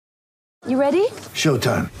You ready?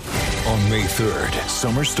 Showtime. On May 3rd,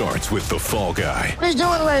 summer starts with The Fall Guy. Let's do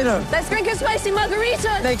it later. Let's drink a spicy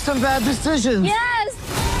margarita. Make some bad decisions.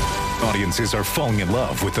 Yes! Audiences are falling in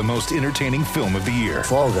love with the most entertaining film of the year.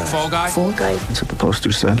 Fall Guy. Fall Guy? Fall guy. That's what the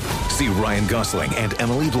poster said. See Ryan Gosling and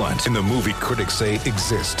Emily Blunt in the movie critics say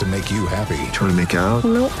exists to make you happy. Trying to make it out?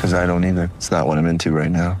 Nope. Because I don't either. It's not what I'm into right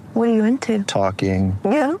now. What are you into? Talking.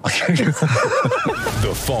 Yeah.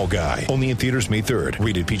 The Fall Guy. Only in theaters May 3rd.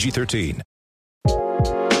 Rated PG-13.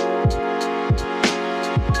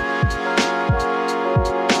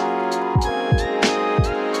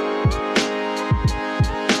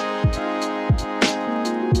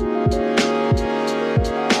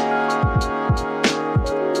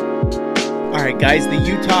 All right, guys, the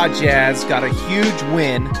Utah Jazz got a huge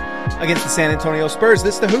win against the San Antonio Spurs.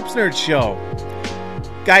 This is the Hoops Nerd Show.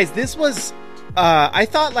 Guys, this was, I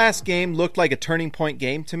thought last game looked like a turning point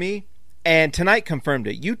game to me, and tonight confirmed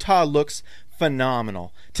it. Utah looks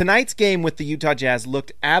phenomenal. Tonight's game with the Utah Jazz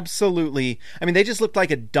looked absolutely, they just looked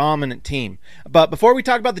like a dominant team. But before we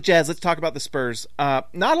talk about the Jazz, let's talk about the Spurs. Not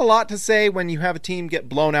a lot to say when you have a team get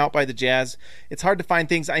blown out by the Jazz. It's hard to find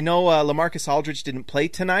things. I know LaMarcus Aldridge didn't play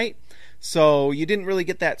tonight, so you didn't really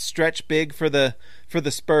get that stretch big for the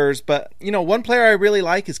Spurs. But, one player I really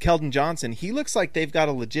like is Keldon Johnson. He looks like they've got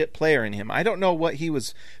a legit player in him. I don't know what he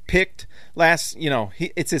was picked last,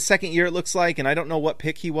 it's his second year it looks like, and I don't know what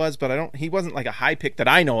pick he was, but he wasn't like a high pick that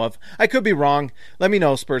I know of. I could be wrong. Let me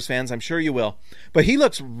know, Spurs fans. I'm sure you will. But he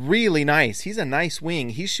looks really nice. He's a nice wing.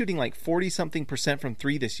 He's shooting like 40-something% from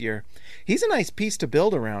three this year. He's a nice piece to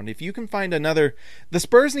build around. If you can find the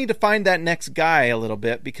Spurs need to find that next guy a little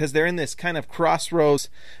bit, because they're in this kind of crossroads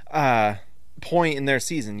point in their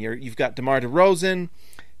season. You've got DeMar DeRozan,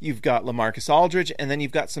 you've got LaMarcus Aldridge, and then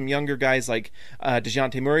you've got some younger guys like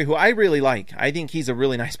DeJounte Murray, who I really like. I think he's a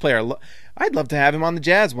really nice player. I'd love to have him on the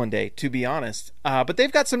Jazz one day, to be honest. But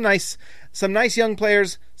they've got some nice young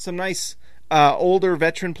players, some nice older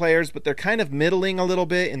veteran players, but they're kind of middling a little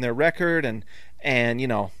bit in their record,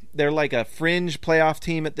 and they're like a fringe playoff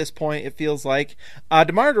team at this point, it feels like.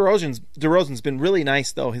 DeMar DeRozan's been really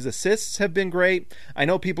nice, though. His assists have been great. I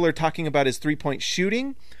know people are talking about his three-point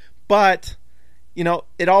shooting, but,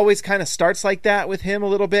 it always kind of starts like that with him a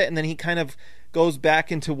little bit, and then he kind of goes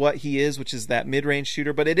back into what he is, which is that mid-range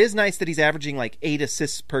shooter. But it is nice that he's averaging like 8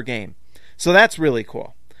 assists per game. So that's really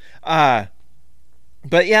cool.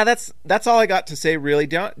 But yeah, that's all I got to say, really.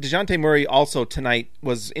 DeJounte Murray also tonight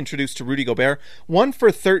was introduced to Rudy Gobert. 1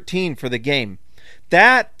 for 13 for the game.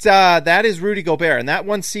 That is Rudy Gobert. And that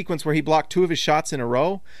one sequence where he blocked 2 of his shots in a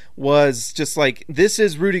row was just like, this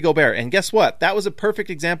is Rudy Gobert. And guess what? That was a perfect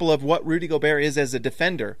example of what Rudy Gobert is as a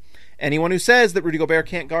defender. Anyone who says that Rudy Gobert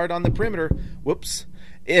can't guard on the perimeter,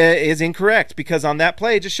 is incorrect, because on that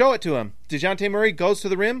play, just show it to him. DeJounte Murray goes to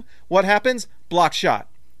the rim. What happens? Block shot.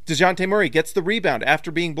 DeJounte Murray gets the rebound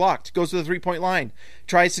after being blocked, goes to the three-point line,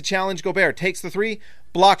 tries to challenge Gobert, takes the three,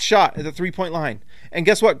 blocked shot at the three-point line. And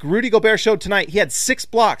guess what? Rudy Gobert showed tonight he had 6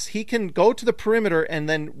 blocks. He can go to the perimeter and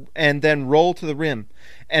then roll to the rim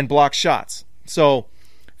and block shots. So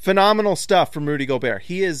phenomenal stuff from Rudy Gobert.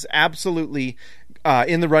 He is absolutely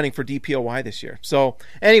in the running for DPOY this year. So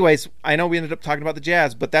anyways, I know we ended up talking about the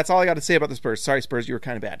Jazz, but that's all I got to say about the Spurs. Sorry, Spurs, you were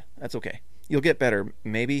kind of bad. That's okay. You'll get better,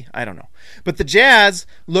 maybe. I don't know. But the Jazz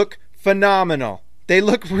look phenomenal. They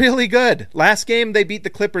look really good. Last game, they beat the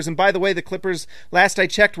Clippers. And by the way, the Clippers, last I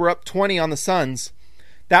checked, were up 20 on the Suns.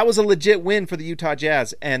 That was a legit win for the Utah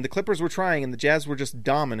Jazz. And the Clippers were trying, and the Jazz were just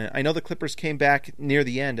dominant. I know the Clippers came back near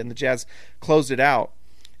the end, and the Jazz closed it out.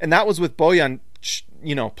 And that was with Bojan,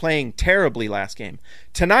 playing terribly last game.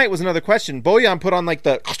 Tonight was another question. Bojan put on like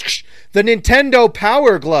the Nintendo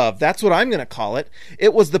Power Glove. That's what I'm going to call it.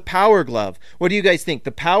 It was the Power Glove. What do you guys think?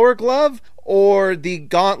 The Power Glove or the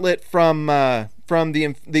gauntlet from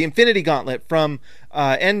the Infinity Gauntlet from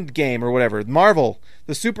Endgame or whatever, Marvel,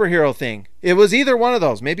 the superhero thing? It was either one of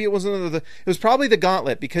those. Maybe it was it was probably the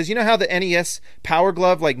gauntlet, because you know how the NES Power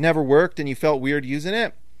Glove like never worked and you felt weird using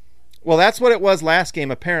it? Well, that's what it was last game,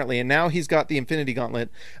 apparently, and now he's got the Infinity Gauntlet.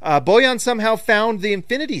 Bojan somehow found the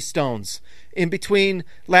Infinity Stones in between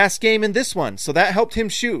last game and this one, so that helped him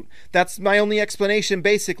shoot. That's my only explanation,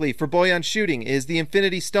 basically, for Bojan shooting, is the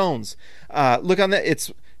Infinity Stones. Look on that.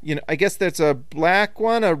 It's, I guess there's a black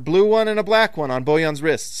one, a blue one, and a black one on Bojan's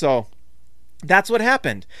wrist, so that's what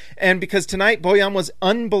happened. And because tonight Bojan was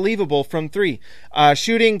unbelievable from 3.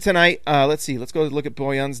 Shooting tonight, let's see, let's go look at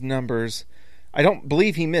Bojan's numbers. I don't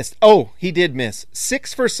believe he missed. Oh, he did miss.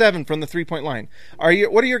 6 for 7 from the 3-point line.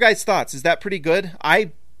 What are your guys' thoughts? Is that pretty good?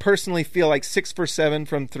 I personally feel like 6 for 7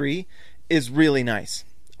 from 3 is really nice.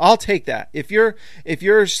 I'll take that. If you're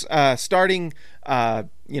starting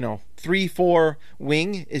 3-4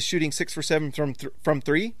 wing is shooting 6 for 7 from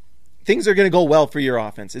 3, things are going to go well for your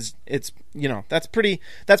offense. It's that's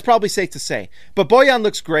probably safe to say. But Bojan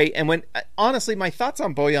looks great, and honestly, my thoughts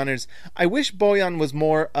on Bojan is I wish Bojan was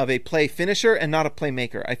more of a play finisher and not a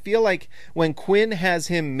playmaker. I feel like when Quinn has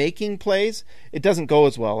him making plays, it doesn't go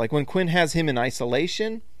as well. Like when Quinn has him in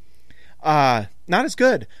isolation, not as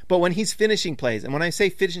good. But when he's finishing plays, and when I say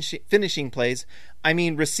finishing plays, I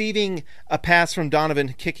mean receiving a pass from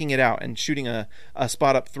Donovan, kicking it out and shooting a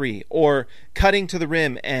spot up 3, or cutting to the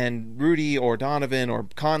rim and Rudy or Donovan or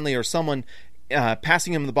Conley or someone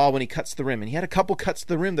passing him the ball when he cuts to the rim. And he had a couple cuts to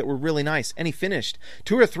the rim that were really nice, and he finished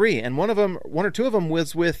 2 or 3, and one or two of them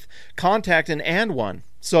was with contact and one.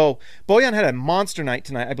 So Bojan had a monster night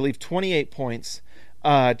tonight. I believe 28 points.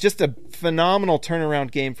 Just a phenomenal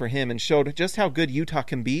turnaround game for him, and showed just how good Utah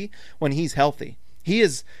can be when he's healthy.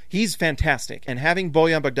 He's fantastic, and having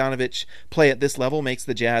Bojan Bogdanovic play at this level makes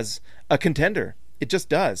the Jazz a contender. It just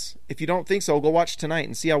does. If you don't think so, go watch tonight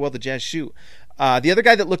and see how well the Jazz shoot. The other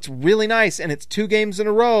guy that looked really nice, and it's 2 games in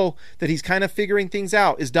a row that he's kind of figuring things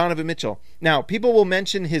out, is Donovan Mitchell. Now, people will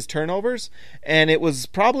mention his turnovers, and it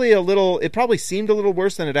probably seemed a little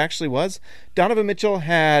worse than it actually was. Donovan Mitchell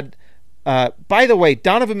had, by the way,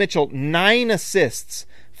 9 assists,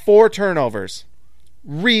 4 turnovers.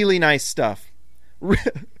 Really nice stuff.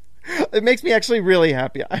 It makes me actually really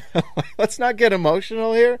happy. Let's not get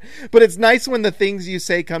emotional here, but it's nice when the things you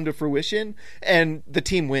say come to fruition and the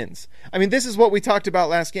team wins. I mean, this is what we talked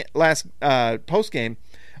about last post game.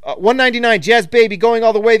 199 Jazz baby going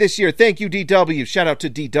all the way this year. Thank you, DW. Shout out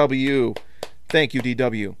to DW. Thank you,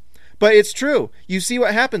 DW. But it's true. You see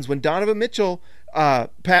what happens when Donovan Mitchell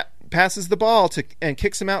passes the ball and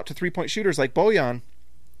kicks him out to 3-point shooters like Bojan.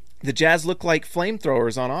 The Jazz look like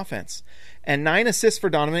flamethrowers on offense. And 9 assists for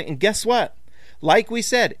Donovan. And guess what? Like we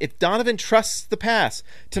said, if Donovan trusts the pass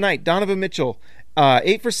tonight, Donovan Mitchell,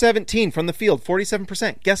 8 for 17 from the field,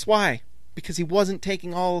 47%. Guess why? Because he wasn't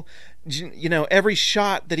taking every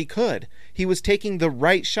shot that he could. He was taking the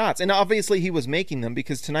right shots. And obviously he was making them,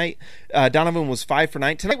 because tonight Donovan was 5 for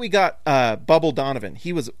 9. Tonight we got Bubble Donovan.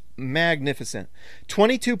 He was magnificent.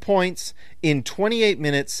 22 points in 28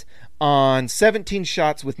 minutes on 17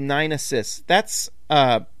 shots with 9 assists. That's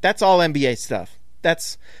all NBA stuff.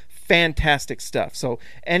 That's fantastic stuff. So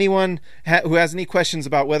anyone who has any questions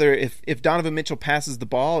about whether if Donovan Mitchell passes the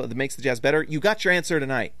ball, that makes the Jazz better, you got your answer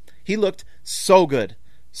tonight. He looked so good.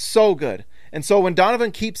 So good. And so when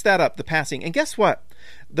Donovan keeps that up, the passing, and guess what?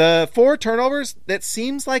 The 4 turnovers, that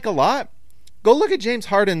seems like a lot. Go look at James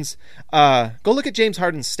Harden's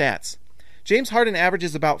stats. James Harden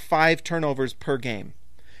averages about 5 turnovers per game.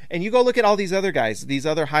 And you go look at all these other guys, these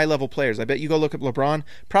other high-level players. I bet you go look at LeBron,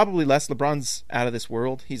 probably less. LeBron's out of this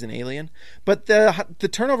world. He's an alien. But the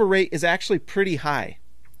turnover rate is actually pretty high,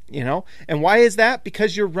 And why is that?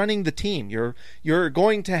 Because you're running the team. You're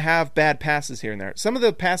going to have bad passes here and there. Some of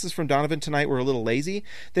the passes from Donovan tonight were a little lazy.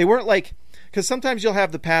 They weren't because sometimes you'll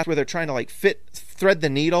have the pass where they're trying to thread the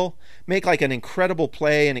needle, make an incredible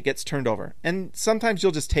play, and it gets turned over. And sometimes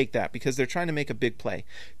you'll just take that because they're trying to make a big play.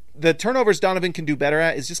 The turnovers Donovan can do better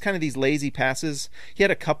at is just kind of these lazy passes. He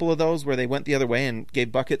had a couple of those where they went the other way and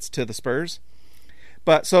gave buckets to the Spurs.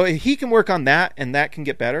 But so if he can work on that, and that can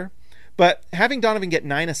get better. But having Donovan get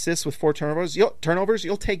 9 assists with 4 turnovers,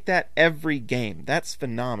 you'll take that every game. That's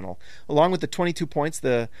phenomenal. Along with the 22 points,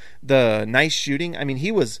 the nice shooting. I mean,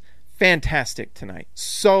 he was fantastic tonight.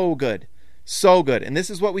 So good. So good. And this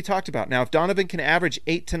is what we talked about. Now, if Donovan can average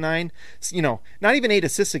 8 to 9, not even 8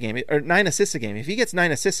 assists a game, or 9 assists a game. If he gets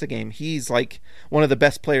 9 assists a game, he's one of the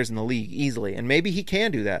best players in the league easily. And maybe he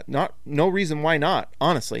can do that. No reason why not,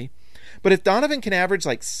 honestly. But if Donovan can average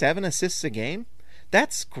 7 assists a game,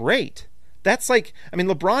 that's great. That's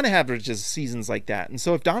LeBron averages seasons like that. And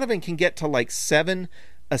so if Donovan can get to 7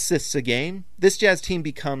 assists a game, this Jazz team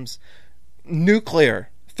becomes nuclear.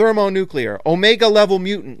 Thermonuclear, Omega level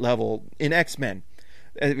mutant level in X-Men,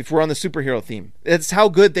 if we're on the superhero theme. It's how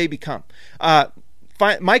good they become.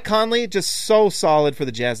 Mike Conley, just so solid for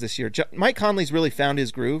the Jazz this year. Mike Conley's really found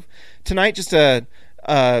his groove. Tonight, just a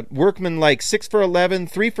workman 6 for 11,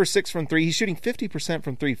 3 for 6 from 3. He's shooting 50%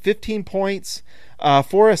 from 3, 15 points,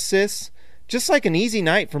 4 assists. Just an easy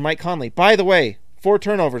night for Mike Conley. By the way, 4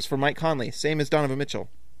 turnovers for Mike Conley, same as Donovan Mitchell.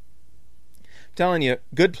 Telling you,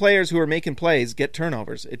 good players who are making plays get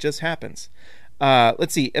turnovers. It just happens.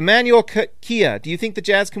 Let's see. Emmanuel Kia, do you think the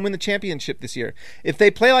Jazz can win the championship this year? If they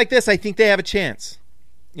play like this, I think they have a chance.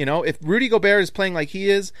 If Rudy Gobert is playing like he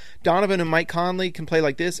is, Donovan and Mike Conley can play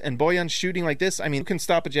like this, and Bojan's shooting like this, who can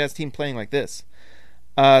stop a Jazz team playing like this?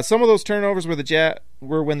 Some of those turnovers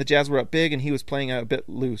were when the Jazz were up big and he was playing a bit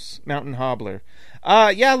loose. Mountain Hobbler.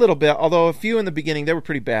 Yeah, a little bit, although a few in the beginning, they were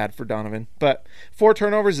pretty bad for Donovan. But 4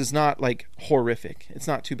 turnovers is not, like, horrific. It's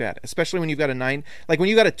not too bad, especially when you've got a 9. Like, when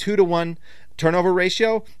you got a 2-to-1 turnover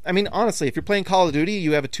ratio, I mean, honestly, if you're playing Call of Duty,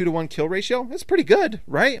 you have a 2-to-1 kill ratio, that's pretty good,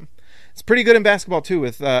 right? It's pretty good in basketball, too,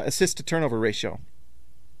 with assist to turnover ratio.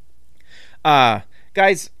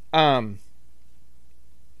 Guys,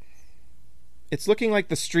 it's looking like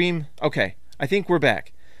the stream... Okay, I think we're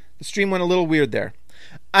back. The stream went a little weird there.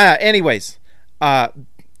 Anyways,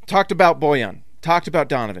 talked about Bojan, talked about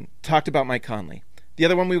Donovan, talked about Mike Conley. The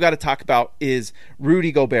other one we've got to talk about is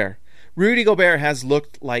Rudy Gobert. Rudy Gobert has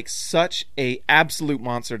looked like such a absolute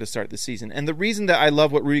monster to start the season. And the reason that I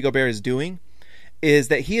love what Rudy Gobert is doing is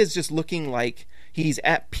that he is just looking like he's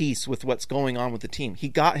at peace with what's going on with the team. He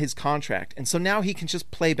got his contract, and so now he can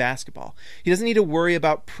just play basketball. He doesn't need to worry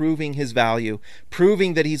about proving his value,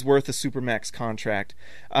 proving that he's worth a Supermax contract.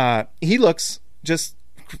 He looks just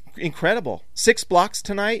incredible. 6 blocks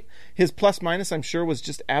tonight. His plus-minus, I'm sure, was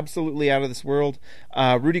just absolutely out of this world.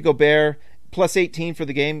 Rudy Gobert, plus 18 for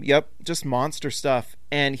the game. Yep, just monster stuff.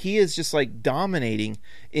 And he is just like dominating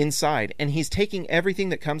inside, and he's taking everything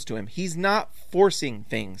that comes to him. He's not forcing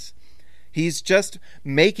things. He's just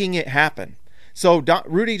making it happen. So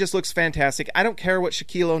Rudy just looks fantastic. I don't care what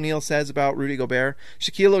Shaquille O'Neal says about Rudy Gobert.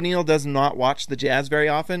 Shaquille O'Neal does not watch the Jazz very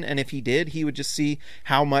often, and if he did, he would just see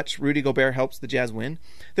how much Rudy Gobert helps the Jazz win.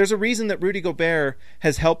 There's a reason that Rudy Gobert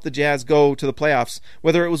has helped the Jazz go to the playoffs.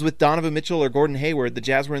 Whether it was with Donovan Mitchell or Gordon Hayward, the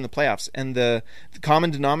Jazz were in the playoffs, and the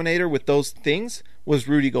common denominator with those things was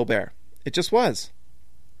Rudy Gobert. It just was.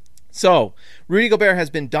 So, Rudy Gobert has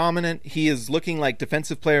been dominant. He is looking like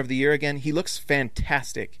Defensive Player of the Year again. He looks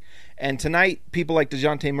fantastic. And tonight, people like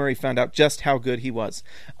DeJounte Murray found out just how good he was.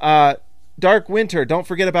 Dark Winter, don't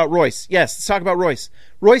forget about Royce. Yes, let's talk about Royce.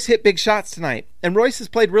 Royce hit big shots tonight, and Royce has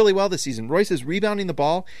played really well this season. Royce is rebounding the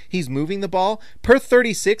ball. He's moving the ball. Per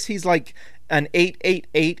 36, he's like an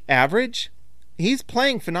 8.88 average. He's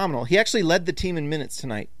playing phenomenal. He actually led the team in minutes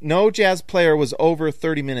tonight. No Jazz player was over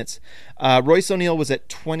 30 minutes. Royce O'Neal was at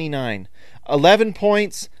 29. 11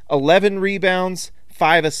 points, 11 rebounds,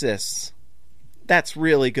 5 assists. That's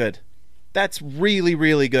really good. That's really,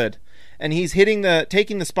 really good. And he's taking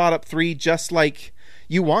the spot up 3 just like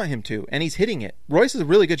you want him to, and he's hitting it. Royce is a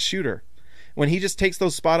really good shooter. When he just takes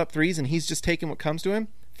those spot up 3s and he's just taking what comes to him,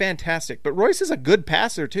 fantastic. But Royce is a good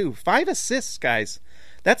passer too. 5 assists, guys.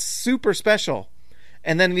 That's super special.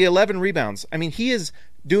 And then the 11 rebounds. I mean, he is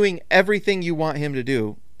doing everything you want him to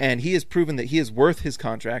do, and he has proven that he is worth his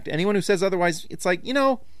contract. Anyone who says otherwise, it's like,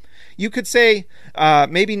 you could say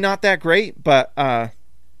maybe not that great, but I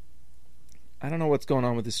don't know what's going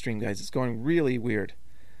on with this stream, guys. It's going really weird.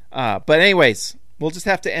 But anyways, we'll just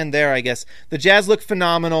have to end there, I guess. The Jazz look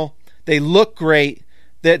phenomenal. They look great.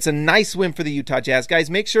 It's a nice win for the Utah Jazz.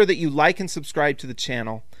 Guys, make sure that you like and subscribe to the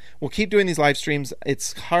channel. We'll keep doing these live streams.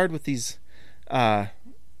 It's hard with these... I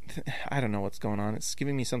don't know what's going on. It's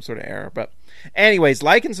giving me some sort of error. But anyways,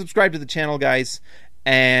 like and subscribe to the channel, guys.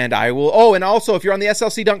 And I will... Oh, and also, if you're on the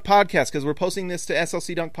SLC Dunk Podcast, because we're posting this to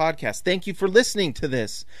SLC Dunk Podcast, thank you for listening to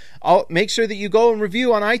this. I'll make sure that you go and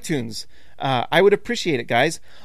review on iTunes. I would appreciate it, guys.